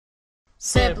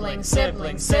Sibling,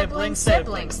 sibling, sibling,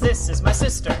 siblings. This is my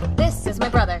sister. This is my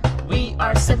brother. We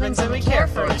are siblings and we care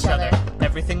for each other.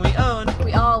 Everything we own,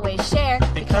 We always share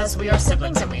because we are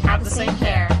siblings and we have the same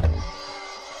hair.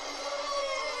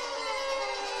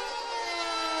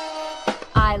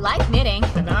 I like knitting.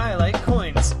 And I like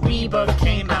coins. We both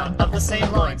came out of the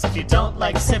same loins. If you don't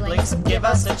like siblings, give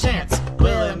us a chance.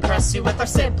 We'll impress you with our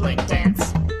sibling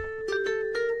dance.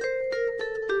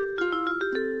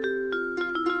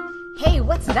 Hey,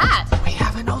 what's that? We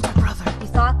have an older brother, You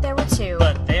thought there were two.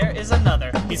 but there is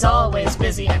another. He's always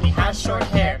busy and he has short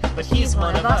hair, but he's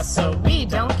one of us, so we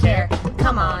don't care.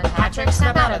 Come on, Patrick,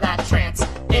 snap out of that trance.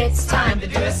 It's time to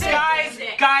do a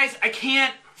Guys, I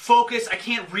can't focus, I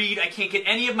can't read, I can't get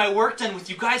any of my work done with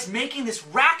you guys making this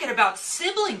racket about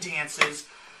sibling dances.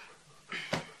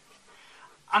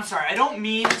 I'm sorry, I don't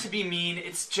mean to be mean,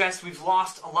 it's just we've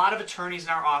lost a lot of attorneys in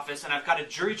our office and I've got a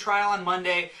jury trial on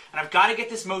Monday and I've got to get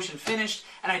this motion finished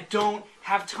and I don't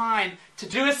have time to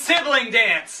do a sibling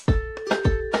dance.